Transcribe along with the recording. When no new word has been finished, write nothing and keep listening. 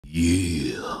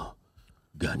Yeah.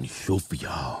 Got a show for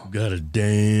y'all. Got a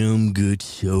damn good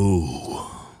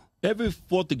show. Every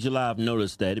 4th of July, I've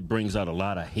noticed that it brings out a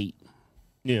lot of hate.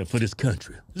 Yeah, for this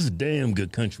country. This is a damn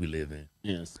good country we live in.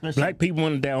 Yeah, especially black people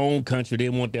want their own country. They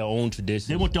want their own tradition.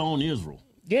 They want their own Israel.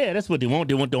 Yeah, that's what they want.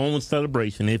 They want their own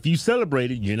celebration. If you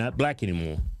celebrate it, you're not black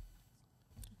anymore.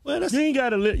 Well, that's... You ain't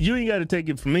gotta take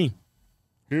it from me.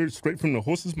 Hear it straight from the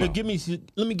horse's mouth.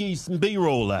 Let me give you some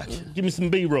B-roll action. Give me some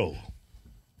B-roll.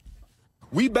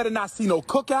 We better not see no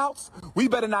cookouts. We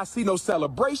better not see no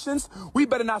celebrations. We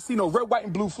better not see no red, white,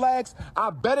 and blue flags. I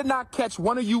better not catch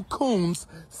one of you coons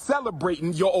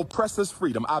celebrating your oppressor's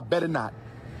freedom. I better not.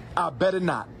 I better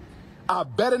not. I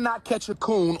better not catch a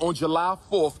coon on July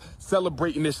 4th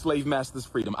celebrating this slave master's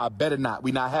freedom. I better not.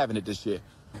 We not having it this year.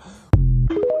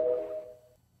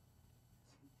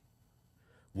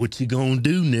 What you gonna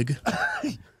do, nigga?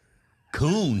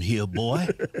 Coon here, boy.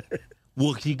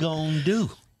 What you gonna do?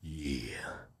 Yeah.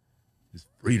 It's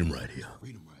freedom right here.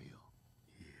 Freedom right here.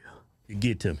 Yeah. You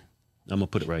get to me. I'm gonna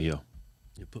put it right here.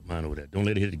 You put mine over there. Don't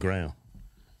let it hit the ground.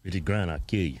 Hit the ground, I'll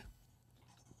kill you.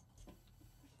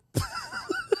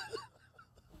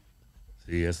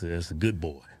 See, that's a good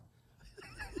boy.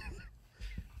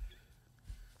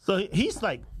 So he's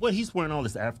like, what? He's wearing all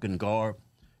this African garb.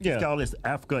 Yeah. He's got all this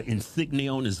Africa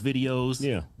insignia on his videos.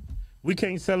 Yeah. We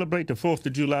can't celebrate the 4th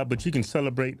of July, but you can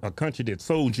celebrate a country that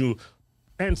sold you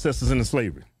ancestors into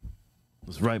slavery.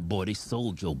 That's right, boy. They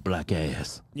sold your black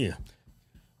ass. Yeah.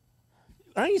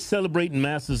 I ain't celebrating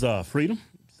masters' freedom.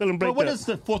 Well, what is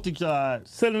the 4th of July?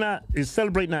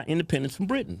 Celebrating our independence from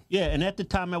Britain. Yeah, and at the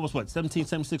time, that was what,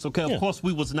 1776? Okay, yeah. Of course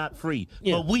we was not free,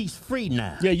 but we free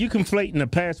now. Yeah, you conflating the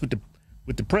past with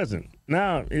the present.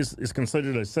 Now it's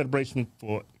considered a celebration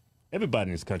for everybody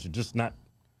in this country, just not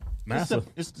massive.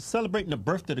 It's celebrating the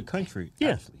birth of the country. Yeah,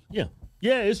 actually.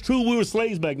 Yeah, it's true we were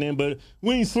slaves back then, but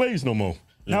we ain't slaves no more.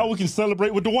 Yeah. Now we can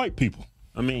celebrate with the white people.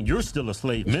 I mean, you're still a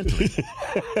slave mentally.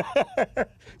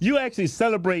 You actually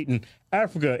celebrating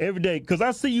Africa every day, because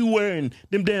I see you wearing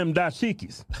them damn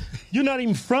dashikis. You're not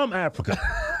even from Africa.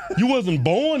 You wasn't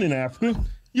born in Africa.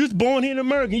 You was born here in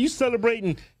America. You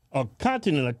celebrating a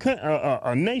continent,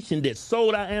 a nation that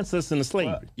sold our ancestors into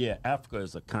slavery. Well, yeah, Africa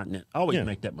is a continent. I always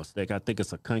make that mistake. I think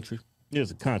it's a country. Yeah,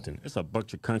 it's a continent. It's a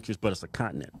bunch of countries, but it's a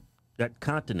continent. That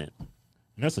continent. And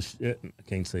that's I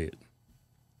can't say it.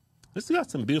 It's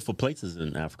got some beautiful places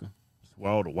in Africa. It's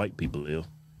where all the white people live.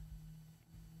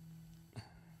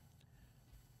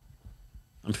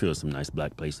 I'm sure there's some nice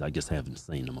black places. I just haven't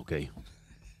seen them, okay?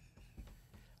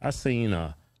 I seen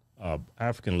a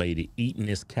African lady eating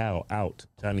this cow out,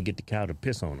 trying to get the cow to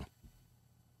piss on her.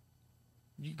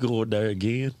 You go there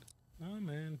again? Oh,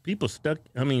 man. People stuck.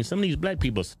 I mean, some of these black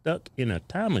people stuck in a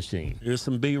time machine. There's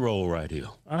some B-roll right here.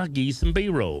 I'll give you some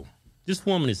B-roll. This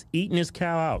woman is eating this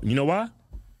cow out. You know why?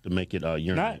 To make it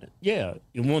urinate. Yeah,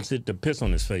 it wants it to piss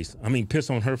on his face. I mean, piss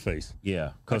on her face.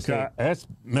 Yeah. Because that's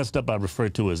messed up I refer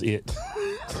to as it.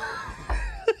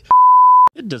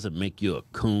 It doesn't make you a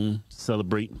coon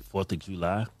celebrating 4th of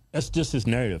July. That's just his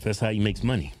narrative. That's how he makes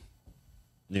money.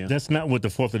 Yeah. That's not what the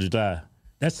 4th of July,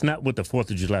 that's not what the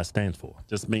 4th of July stands for.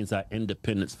 Just means our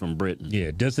independence from Britain. Yeah,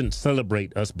 it doesn't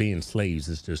celebrate us being slaves.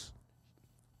 It's just,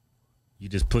 you're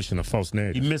just pushing a false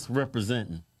narrative. You're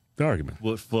misrepresenting the argument.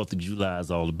 What 4th of July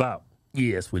is all about.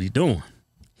 Yeah, that's what he's doing.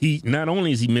 He not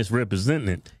only is he misrepresenting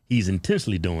it, he's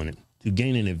intentionally doing it to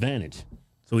gain an advantage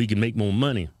so he can make more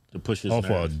money to push his off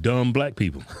of dumb black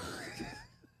people.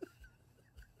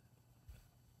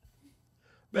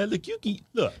 Man, look,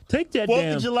 take that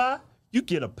 4th of July, you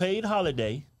get a paid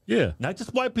holiday. Yeah. Not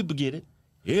just white people get it.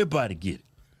 Everybody get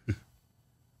it.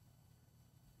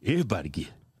 Everybody get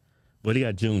it. But they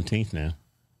got Juneteenth now.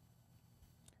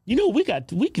 You know, we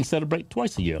can celebrate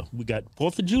twice a year. We got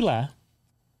 4th of July.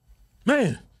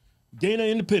 Man, gain our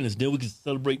independence, then we can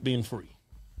celebrate being free.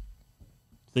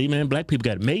 See, man, black people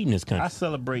got it made in this country. I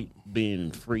celebrate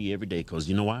being free every day because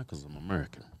you know why? Because I'm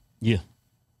American. Yeah.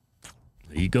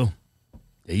 There you go.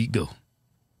 There you go.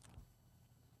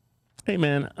 Hey,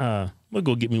 man, we'll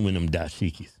go get me one of them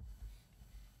dashikis.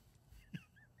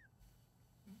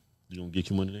 You gonna get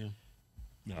you one of them?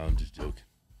 No, I'm just joking.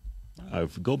 All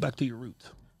right, go back to your roots.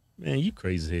 Man, you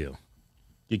crazy as hell.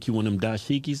 Get you one of them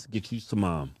dashikis. Get you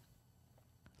some,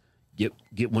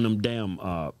 get one of them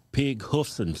damn pig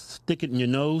hoofs and stick it in your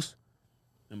nose.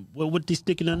 And what they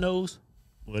stick in their nose?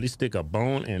 Well, they stick a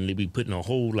bone and they be putting a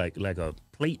hole like a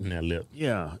plate in their lip.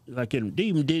 Yeah, like they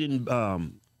even did in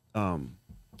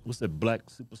what's that black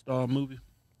superstar movie?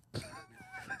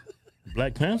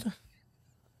 Black Panther?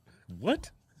 What?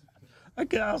 I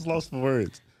was lost for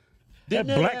words. That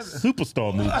black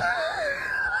superstar movie.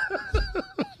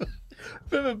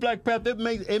 Remember Black Panther?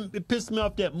 It pissed me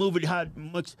off that movie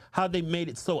how they made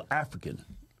it so African.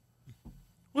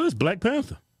 Well, it's Black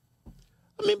Panther.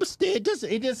 I mean, but still, it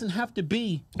doesn't have to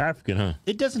be African, huh?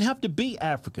 It doesn't have to be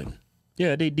African.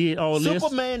 Yeah, they did all this.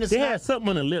 Superman is They had something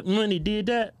on the lip when they did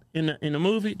that in the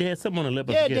movie. They had something on the lip.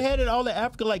 Yeah, they had it all in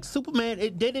Africa. Like Superman, they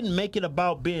didn't make it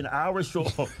about being Irish or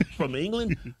from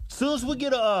England. As soon as we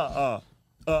get what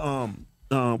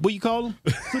do you call him?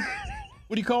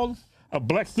 What do you call him? A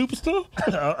black superstar?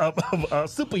 a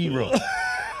superhero.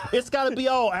 It's got to be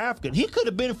all African. He could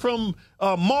have been from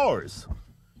Mars.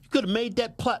 You could have made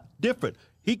that plot different.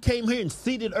 He came here and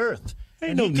seeded Earth.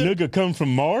 Ain't no nigga come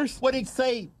from Mars. What they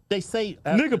say?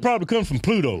 Nigga probably come from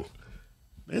Pluto.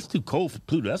 It's too cold for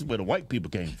Pluto. That's where the white people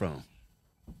came from.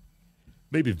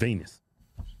 Maybe Venus.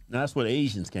 No, that's where the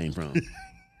Asians came from.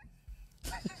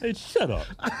 Hey, shut up.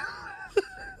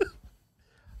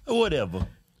 Whatever.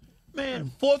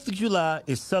 Man, 4th of July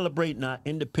is celebrating our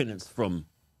independence from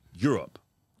Europe.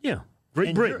 Yeah.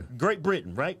 Great Britain. Great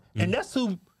Britain, right? Mm-hmm. And that's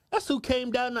who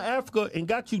came down to Africa and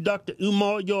got you, Dr.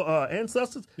 Umar, your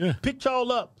ancestors. Yeah. Picked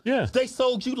y'all up. Yeah. They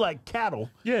sold you like cattle.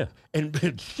 Yeah.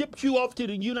 And shipped you off to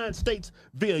the United States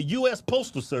via U.S.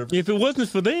 Postal Service. If it wasn't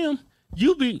for them,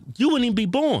 you wouldn't even be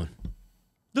born.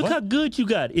 Look how good you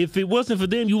got. If it wasn't for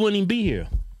them, you wouldn't even be here.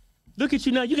 Look at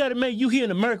you now. You got it made. You here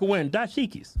in America wearing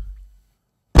dashikis.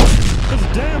 That's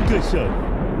a damn good show.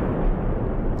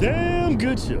 Damn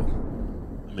good show.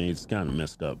 I mean, it's kind of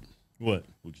messed up. What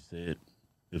you said?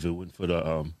 If it wasn't for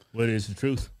the what is the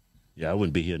truth? Yeah, I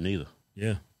wouldn't be here neither.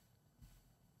 Yeah.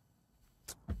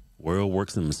 World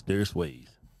works in mysterious ways.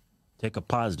 Take a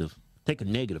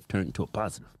negative, turn it into a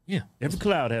positive. Yeah. Every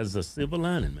cloud has a silver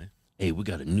lining, man. Hey, we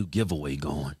got a new giveaway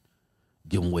going.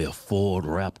 Giving away a Ford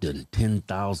Raptor and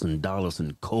 $10,000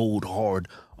 in cold hard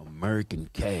American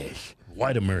cash.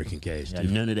 White American cash, yeah,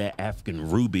 none of that African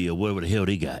ruby or whatever the hell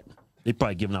they got. They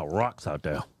probably giving out rocks out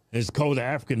there. It's called the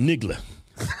African niggler.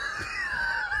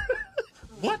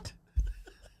 What?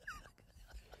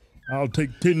 I'll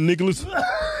take 10 nigglers.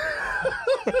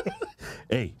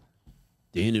 Hey,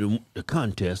 the end of the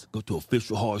contest, go to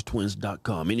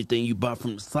officialhodgetwins.com. Anything you buy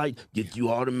from the site gets you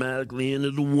automatically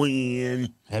into the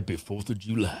win. Happy 4th of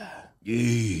July.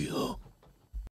 Yeah.